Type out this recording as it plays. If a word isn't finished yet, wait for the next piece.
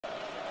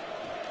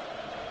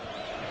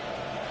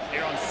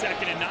Here on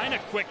 2nd and 9, a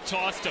quick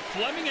toss to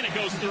Fleming, and it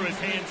goes through his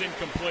hands,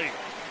 incomplete.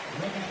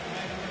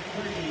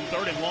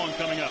 3rd and long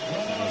coming up.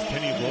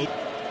 Kenny Logan.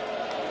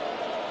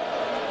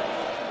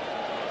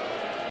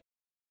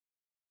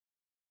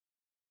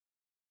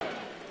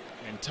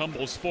 And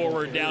tumbles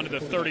forward down to the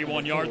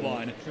 31-yard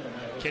line.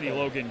 Kenny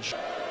Logan.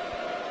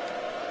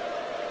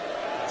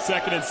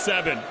 2nd and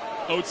 7.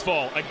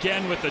 Oatsfall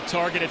again with the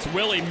target. It's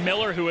Willie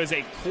Miller, who is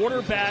a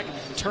quarterback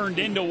turned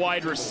into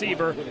wide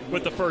receiver,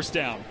 with the first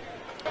down.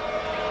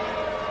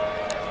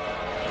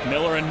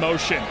 Miller in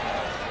motion.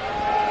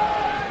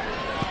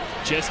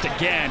 Just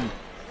again,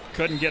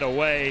 couldn't get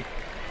away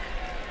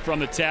from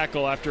the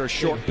tackle after a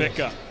short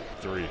pickup.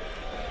 3.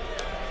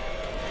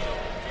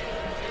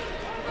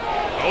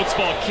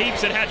 Oatsfall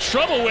keeps it, had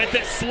trouble with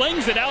it,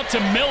 slings it out to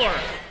Miller.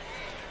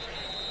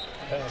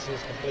 Pass is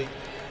complete.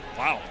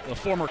 Wow, the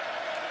former.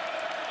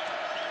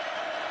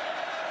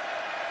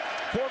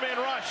 4-man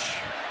rush.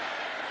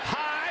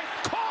 High,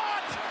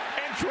 caught,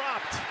 and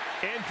dropped.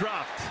 And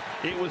dropped.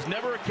 It was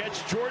never a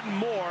catch. Jordan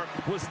Moore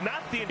was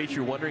not the... If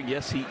you're wondering,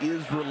 yes, he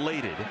is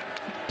related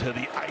to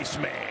the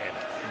Iceman,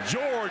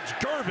 George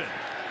Gervin.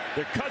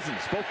 Their cousins,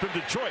 both from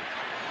Detroit.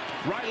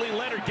 Riley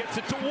Leonard gets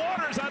it to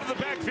Waters out of the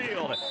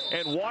backfield.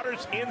 And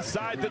Waters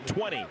inside the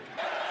 20.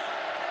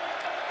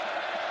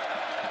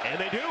 And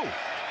they do.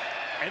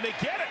 And they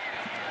get it.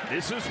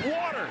 This is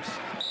Waters.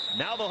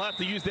 Now they'll have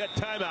to use that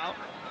timeout.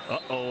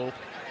 Uh-oh.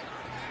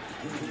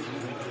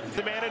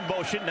 The man in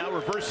motion now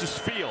reverses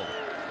field.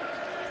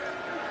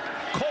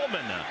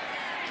 Coleman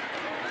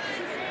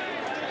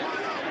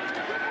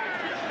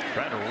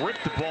trying to rip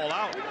the ball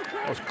out.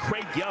 That was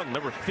Craig Young,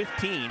 number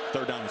 15.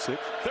 3rd down and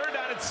 6. 3rd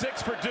down and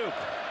 6 for Duke.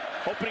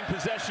 Opening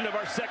possession of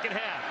our second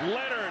half.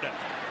 Leonard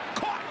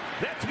caught.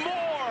 That's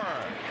more.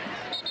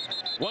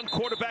 One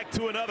quarterback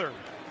to another.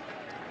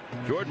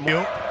 Jordan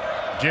Moore.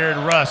 Jared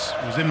Russ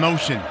was in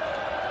motion.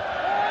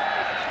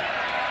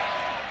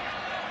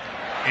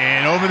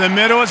 And over the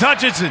middle is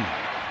Hutchinson.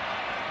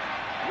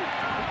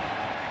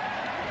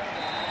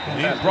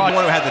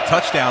 One who had the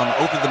touchdown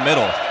over the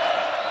middle.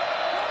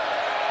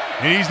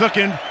 And he's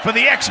looking for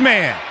the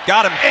X-Man.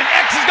 Got him. And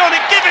X is going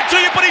to give it to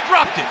you, but he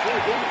dropped it.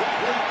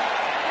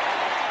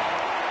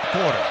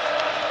 Quarter.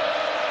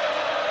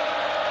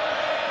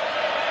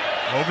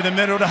 Over the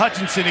middle to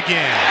Hutchinson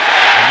again.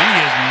 And he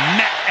is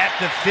met at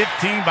the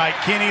 15 by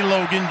Kenny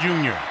Logan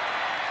Jr.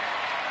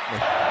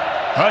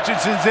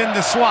 Hutchinson's in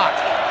the slot.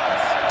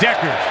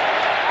 Deckers,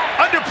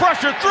 under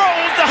pressure,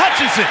 throws to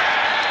Hutchinson.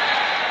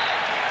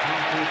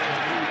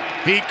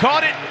 He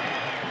caught it,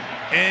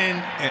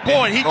 and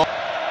boy, he...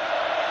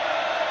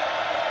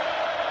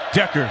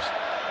 Deckers,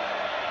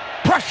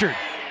 pressured.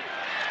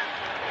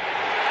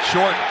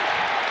 Short.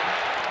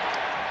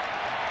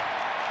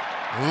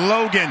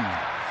 Logan.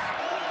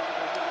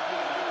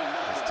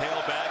 His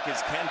tailback is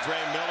Kendre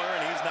Miller,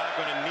 and he's not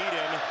going to need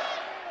him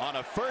on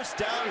a first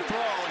down throw,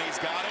 and he's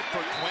got it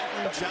for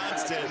Quentin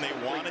Johnston. They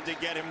wanted to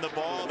get him the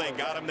ball. They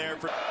got him there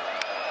for...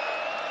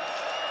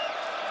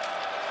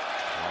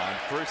 On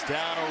first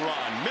down, a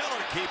run.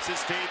 Miller keeps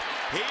his feet.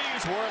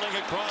 He's whirling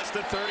across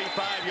the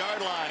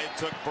 35-yard line. It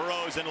took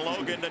Burrows and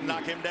Logan to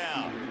knock him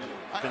down.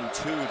 Been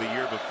 2 the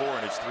year before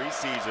in his 3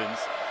 seasons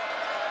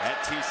at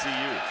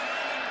TCU.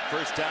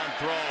 First down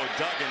throw,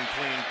 Duggan,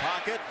 clean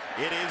pocket.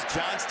 It is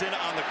Johnston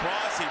on the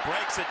cross. He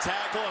breaks a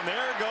tackle, and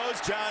there goes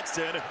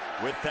Johnston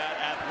with that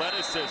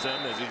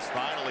athleticism as he's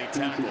finally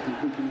tackled.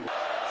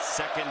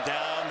 Second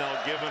down,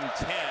 they'll give him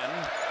 10.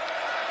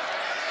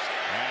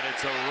 And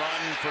it's a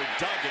run for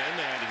Duggan,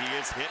 and he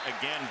is hit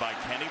again by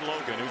Kenny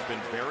Logan, who's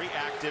been very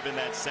active in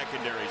that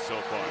secondary so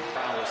far.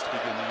 Prowess to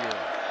begin the year.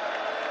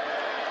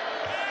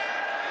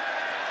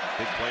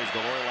 Big plays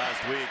galore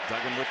last week.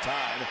 Duggan with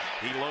time.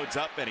 He loads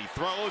up and he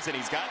throws, and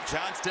he's got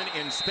Johnston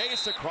in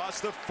space across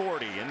the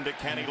 40 into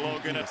Kenny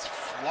Logan. It's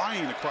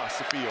flying across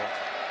the field.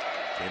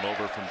 Came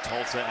over from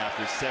Tulsa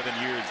after 7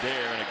 years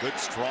there, and a good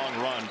strong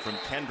run from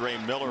Kendre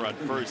Miller on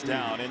first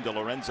down into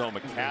Lorenzo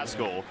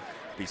McCaskill.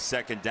 Be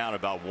second down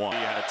about 1.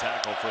 He had a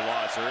tackle for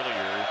loss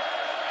earlier.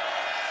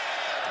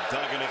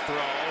 Duggan to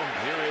throw.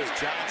 Here is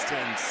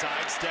Johnston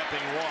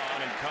sidestepping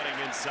one and cutting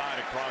inside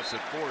across the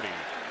 40.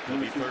 It'll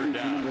be third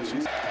down.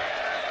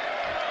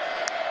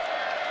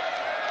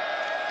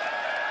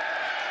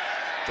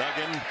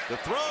 Duggan, the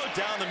throw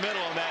down the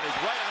middle, and that is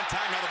right on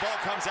time. Now the ball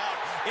comes out.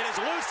 It is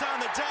loose on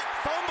the deck,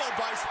 fumbled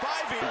by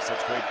Spivey.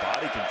 Such great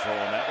body control,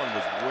 and that one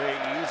was way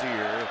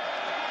easier.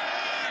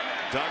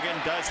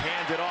 Duggan does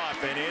hand it off,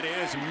 and it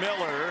is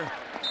Miller,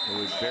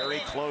 who is very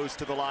close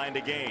to the line to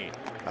gain.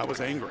 I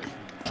was angry.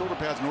 Shoulder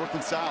pads north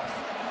and south.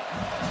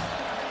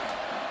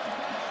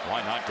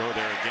 Why not go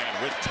there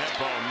again with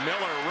tempo?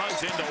 Miller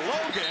runs into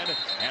Logan,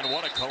 and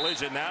what a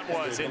collision that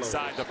was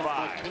inside the 5.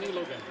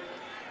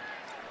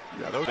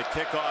 Yeah, the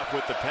kickoff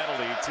with the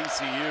penalty.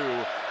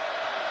 TCU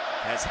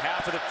has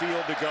half of the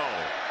field to go.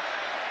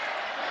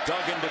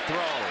 Duggan to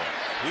throw.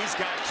 He's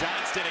got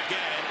Johnston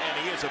again, and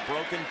he is a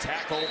broken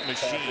tackle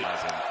machine.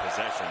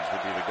 Possessions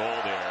would be the goal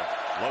there.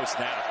 Low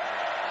snap.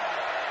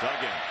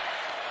 Duggan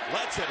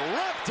Lets it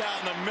rip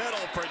down the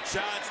middle for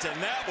Johnston.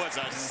 That was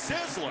a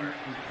sizzler.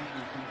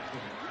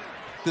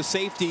 The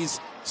safeties,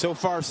 so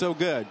far so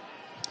good.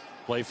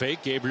 Play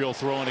fake, Gabriel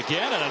throwing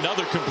again, and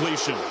another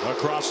completion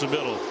across the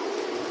middle.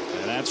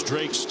 And that's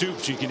Drake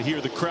Stoops. You can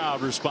hear the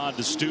crowd respond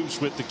to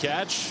Stoops with the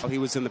catch. He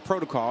was in the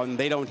protocol, and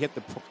they don't hit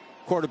the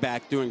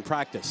quarterback during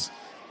practice.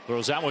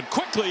 Throws that one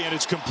quickly, and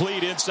it's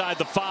complete inside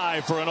the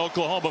 5 for an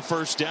Oklahoma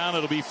first down.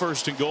 It'll be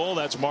 1st and goal.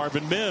 That's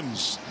Marvin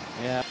Mims.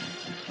 Yeah.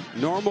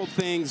 Normal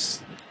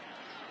things,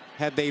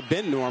 had they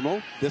been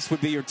normal, this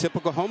would be your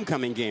typical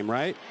homecoming game,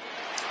 right?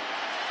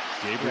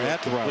 Gabriel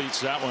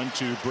completes that one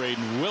to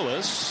Braden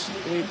Willis.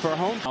 For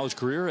home College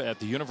career at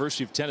the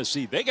University of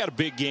Tennessee. They got a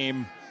big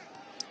game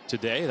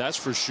today, that's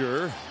for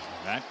sure.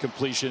 That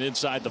completion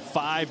inside the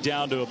 5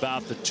 down to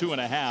about the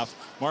 2.5.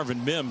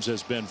 Marvin Mims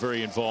has been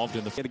very involved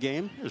in the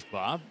game. Here's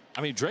Bob.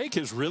 I mean, Drake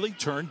has really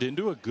turned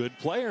into a good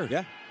player.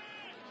 Yeah.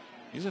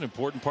 He's an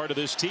important part of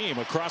this team.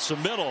 Across the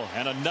middle,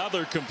 and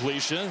another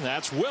completion.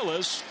 That's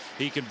Willis.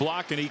 He can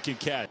block and he can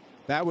catch.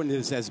 That one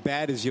is as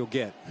bad as you'll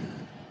get.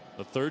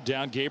 The 3rd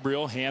down,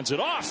 Gabriel hands it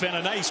off, and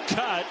a nice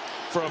cut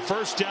for a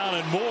 1st down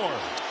and more.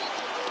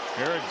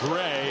 Eric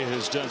Gray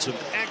has done some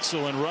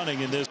excellent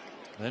running in this.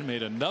 Then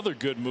made another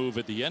good move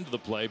at the end of the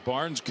play.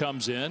 Barnes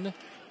comes in,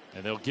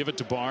 and they'll give it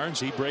to Barnes.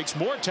 He breaks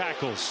more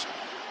tackles.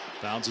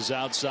 Bounces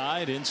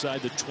outside,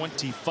 inside the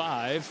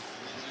 25.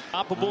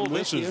 Stoppable.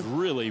 This is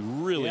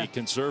really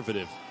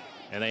conservative.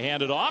 And they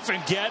hand it off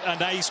and get a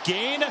nice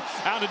gain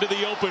out into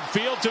the open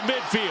field to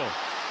midfield.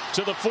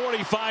 To the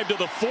 45, to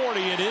the 40,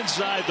 and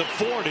inside the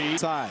 40.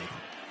 Side.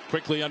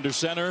 Quickly under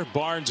center.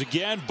 Barnes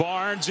again.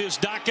 Barnes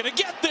is not going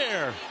to get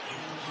there.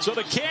 So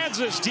the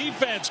Kansas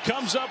defense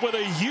comes up with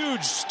a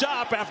huge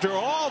stop after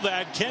all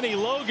that. Kenny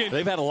Logan.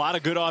 They've had a lot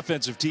of good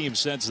offensive teams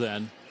since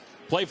then.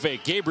 Play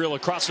fake. Gabriel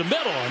across the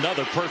middle.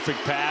 Another perfect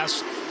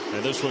pass.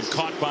 And this one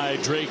caught by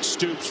Drake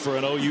Stoops for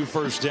an OU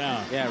first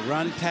down. Yeah,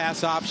 run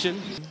pass option.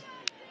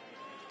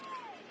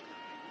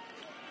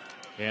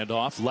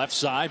 Handoff left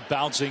side,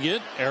 bouncing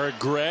it. Eric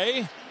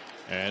Gray.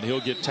 And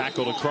he'll get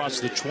tackled across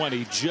the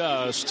 20,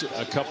 just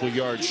a couple of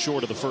yards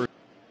short of the first.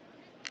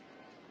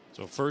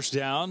 So first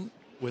down.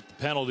 With the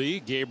penalty,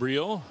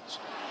 Gabriel.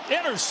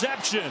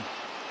 Interception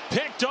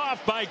picked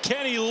off by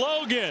Kenny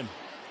Logan.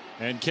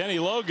 And Kenny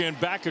Logan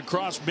back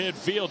across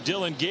midfield.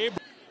 Dylan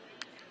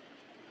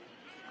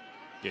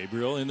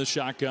Gabriel in the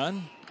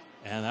shotgun.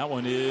 And that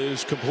one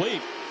is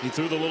complete. He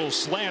threw the little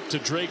slant to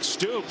Drake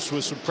Stoops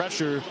with some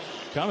pressure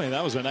coming.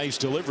 That was a nice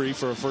delivery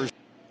for a first.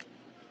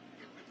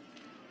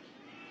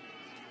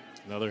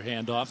 Another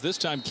handoff. This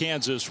time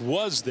Kansas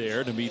was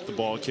there to meet the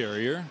ball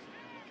carrier.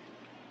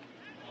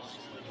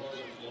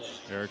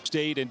 Eric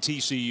State and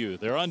TCU.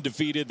 They're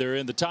undefeated. They're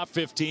in the top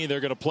 15. They're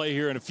going to play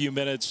here in a few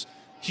minutes.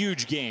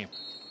 Huge game.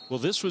 Well,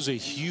 this was a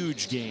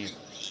huge game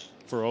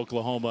for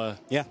Oklahoma.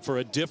 Yeah. For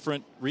a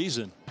different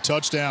reason.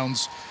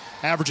 Touchdowns,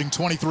 averaging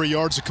 23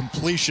 yards of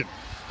completion.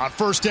 On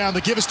first down,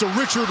 they give us to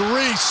Richard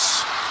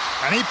Reese.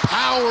 And he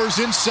powers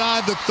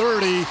inside the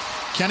 30.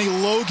 Kenny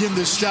Logan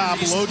the stop.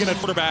 Logan at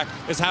quarterback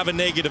is have a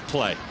negative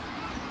play.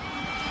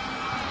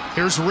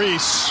 Here's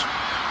Reese.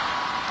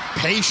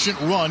 Patient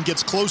run,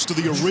 gets close to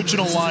the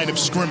original line of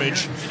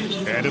scrimmage,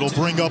 and it'll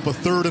bring up a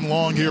 3rd and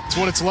long here. That's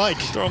what it's like.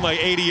 Throwing like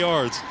 80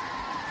 yards.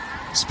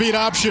 Speed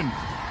option.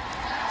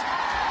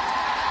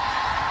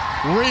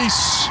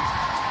 Reese.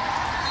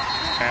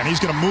 And he's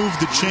going to move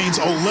the chains.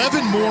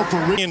 11 more for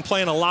Reese. And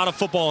playing a lot of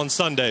football on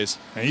Sundays.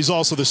 And he's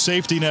also the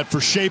safety net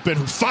for Chapin,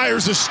 who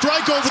fires a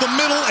strike over the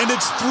middle, and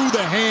it's through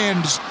the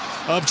hands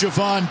of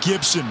Javon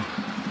Gibson.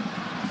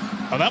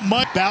 Now that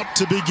might about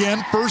to begin.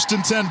 1st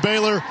and 10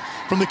 Baylor.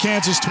 From the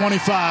Kansas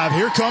 25.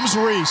 Here comes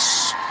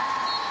Reese.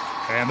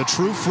 And the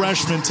true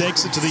freshman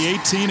takes it to the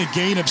 18, a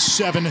gain of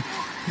 7.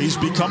 He's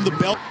become the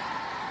belt.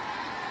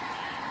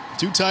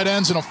 2 tight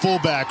ends and a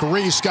fullback.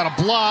 Reese got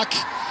a block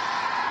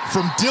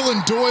from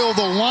Dylan Doyle,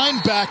 the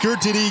linebacker.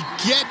 Did he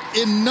get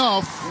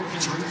enough?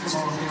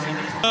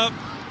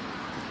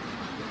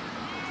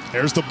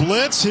 Here's the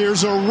blitz.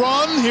 Here's a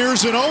run.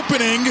 Here's an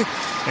opening.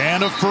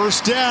 And a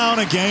first down,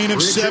 a gain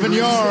of 7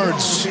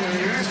 yards.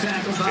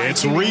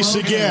 It's Reese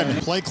again.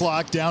 Play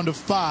clock down to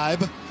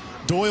 5.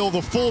 Doyle,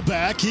 the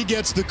fullback, he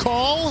gets the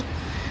call.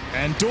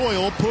 And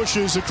Doyle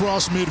pushes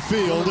across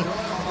midfield,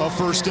 a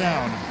first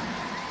down.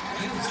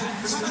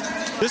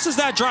 This is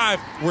that drive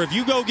where if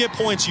you go get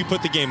points, you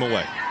put the game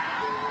away.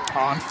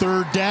 On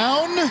 3rd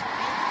down,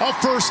 a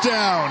first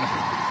down.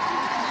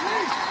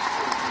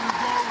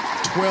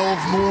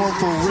 12 more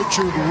for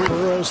Richard.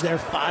 Burrows there,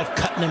 5,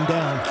 cutting him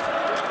down.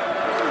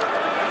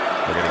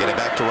 They're going to get it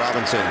back to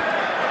Robinson.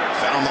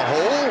 Found the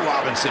hole.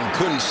 Robinson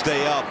couldn't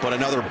stay up, but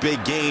another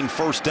big gain.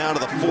 First down to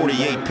the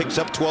 48. Picks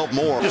up 12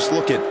 more. Just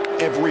look at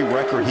every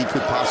record he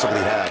could possibly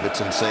have.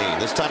 It's insane.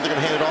 This time they're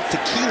going to hand it off to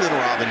Keelan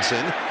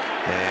Robinson.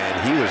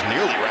 And he was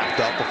nearly wrapped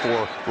up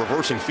before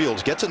reversing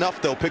fields. Gets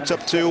enough, though. Picks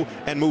up 2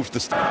 and moves the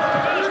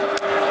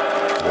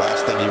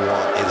last thing you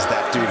want is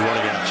that dude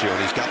running at you.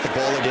 And he's got the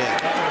ball again.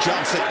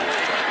 Johnson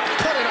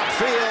cut it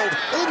upfield.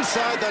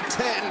 inside the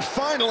 10,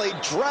 finally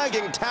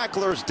dragging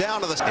tacklers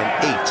down to the 8.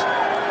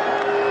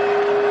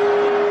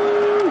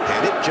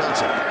 Hand it,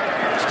 Johnson.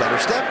 Stutter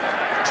step,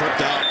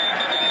 tripped out.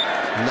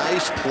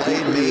 Nice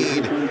play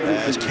made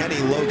as Kenny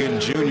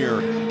Logan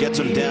Jr. gets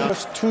him down.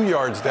 Just 2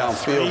 yards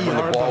downfield when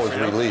the ball was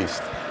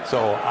released.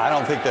 So I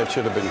don't think that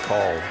should have been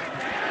called.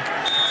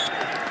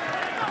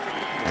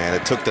 And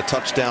it took the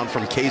touchdown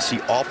from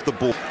Casey off the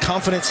ball.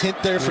 Confidence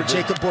hint there for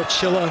Jacob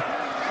Borchilla.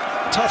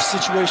 Tough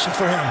situation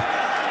for him.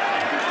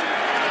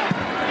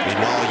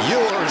 Meanwhile,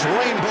 Ewer's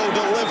rainbow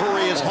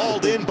delivery is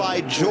hauled in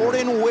by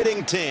Jordan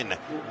Whittington.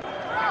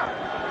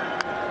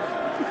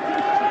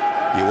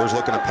 Ewer's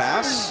looking to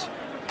pass.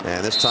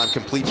 And this time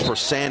completes for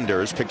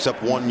Sanders, picks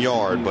up 1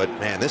 yard. But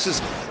man, this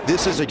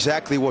is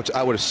exactly what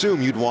I would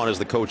assume you'd want as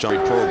the coach on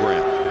your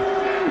program.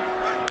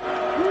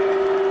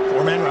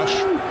 4-man rush.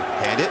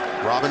 Hand it,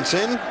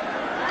 Robinson.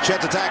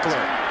 Chet the tackler.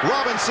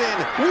 Robinson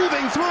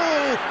weaving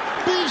through.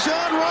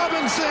 Bijan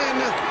Robinson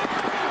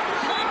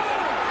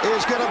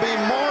is going to be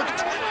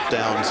marked.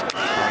 Downs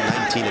on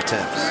 19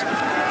 attempts.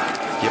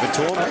 Give it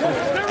to him.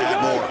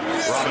 Add more.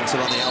 Robinson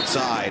on the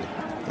outside.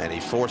 And he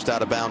forced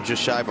out of bounds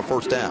just shy of a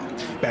first down.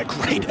 That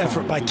great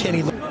effort by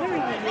Kenny.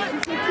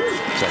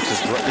 Texas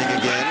threatening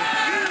again.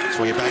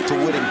 Swing it back to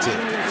Whittington.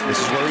 This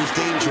is where he's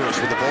dangerous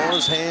with the ball in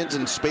his hands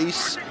in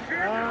space.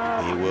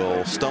 He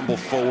will stumble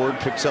forward,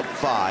 picks up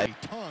 5. A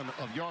ton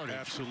of yardage.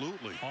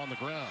 Absolutely. On the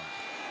ground.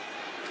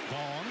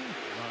 Vaughn.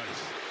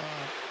 Nice.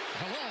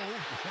 Hello.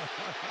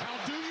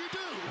 How do you do?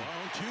 Why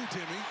don't you,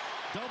 Timmy?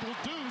 Double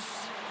deuce.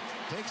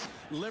 Takes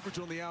leverage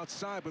on the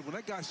outside, but when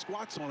that guy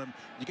squats on him,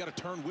 you got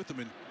to turn with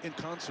him in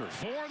concert.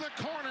 For the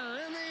corner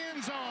in the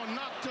end zone,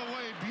 knocked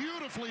away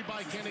beautifully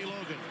by Kenny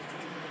Logan.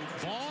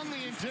 Vaughn,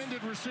 the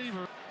intended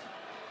receiver.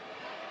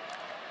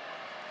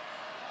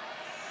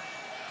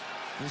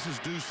 This is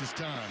Deuce's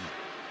time.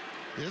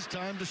 His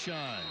time to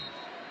shine.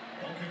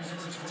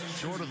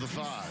 Short of the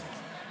 5.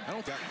 I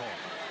don't that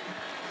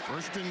call.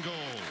 First and goal.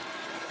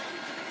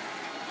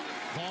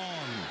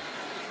 Vaughn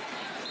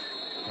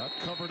got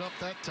covered up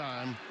that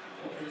time.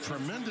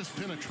 Tremendous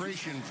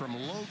penetration from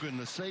Logan,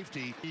 the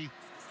safety.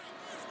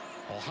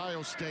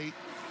 Ohio State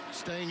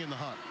staying in the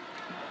hunt.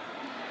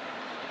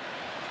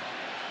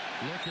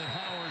 Look at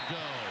Howard go.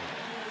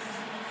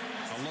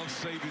 I love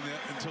saving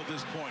that until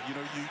this point. You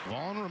know,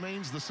 Vaughn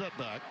remains the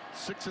setback.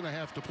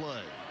 6.5 to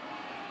play.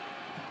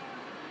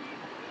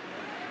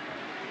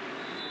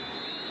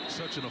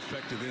 Such an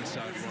effective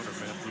inside runner,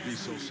 man, to be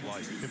so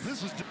slight. If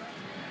this is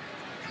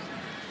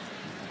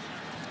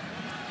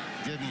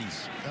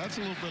Giddens, that's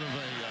a little bit of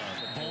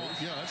a Vaughn.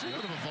 Yeah, that's a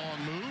bit of a Vaughn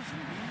move.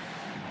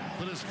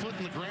 Put his foot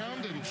in the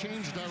ground and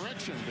change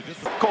direction to get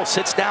the. Cole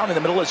sits down in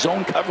the middle of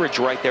zone coverage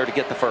right there to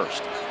get the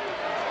first.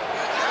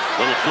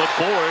 Little flip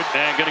forward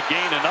and going to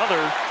gain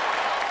another.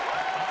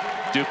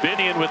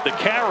 Dubinion with the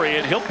carry,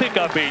 and he'll pick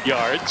up 8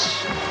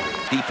 yards.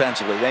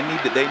 Defensively, they need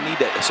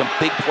some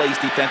big plays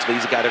defensively.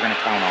 He's a guy they're going to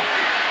count on.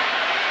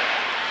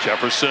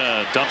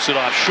 Jefferson dumps it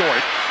off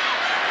short.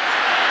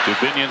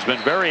 Dubinion's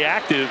been very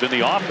active in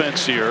the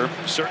offense here.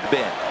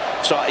 Certainly.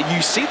 So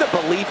you see the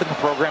belief in the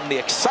program, the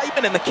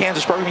excitement in the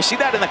Kansas program. You see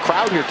that in the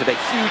crowd here today.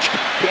 Huge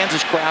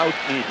Kansas crowd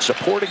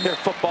supporting their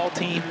football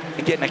team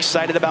and getting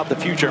excited about the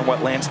future and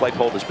what Lance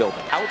Leipold is building.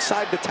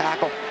 Outside the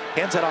tackle,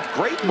 hands it off.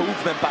 Great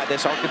movement by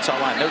this Arkansas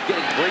line. They're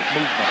getting great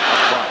movement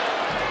up front.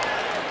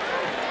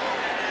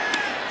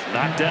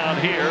 Knocked down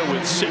here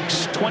with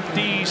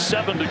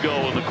 6:27 to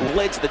go in the quarter.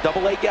 Blitz, the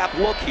double A gap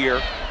look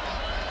here.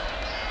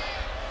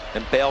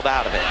 And bailed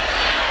out of it.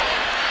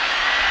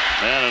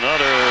 And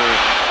another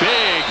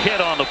big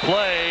hit on the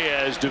play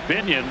as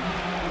Dubinion.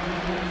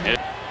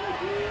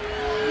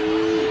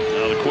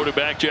 Now the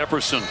quarterback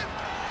Jefferson.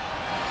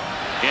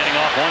 Handing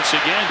off once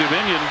again.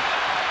 Dubinion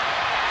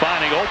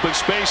finding open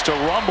space to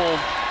rumble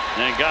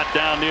and got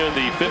down near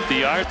the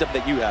 50-yard.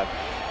 That you have.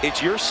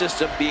 It's your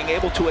system being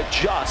able to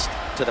adjust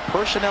to the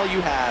personnel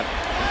you have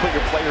and put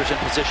your players in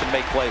position to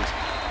make plays.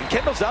 And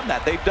Kendall's done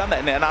that. They've done that.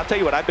 And I'll tell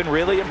you what, I've been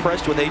really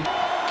impressed with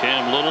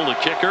Cam Little, the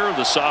kicker,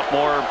 the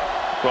sophomore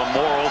from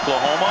Moore,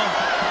 Oklahoma.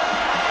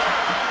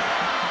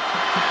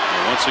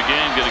 And once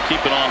again, going to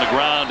keep it on the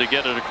ground to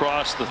get it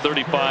across the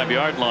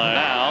 35-yard line.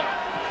 Now,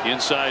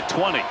 inside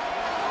 20.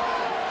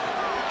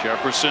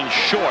 Jefferson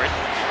short.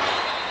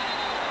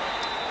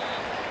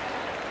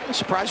 I'm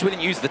surprised we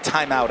didn't use the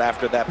timeout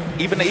after that.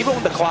 Even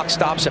when the clock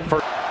stops at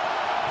first.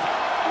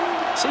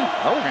 See,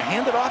 oh, we're going to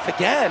hand it off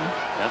again.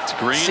 That's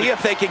Green. See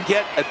if they can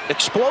get an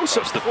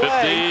explosive the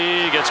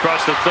play. 50, gets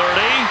across the 30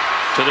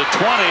 to the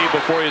 20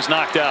 before he's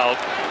knocked out.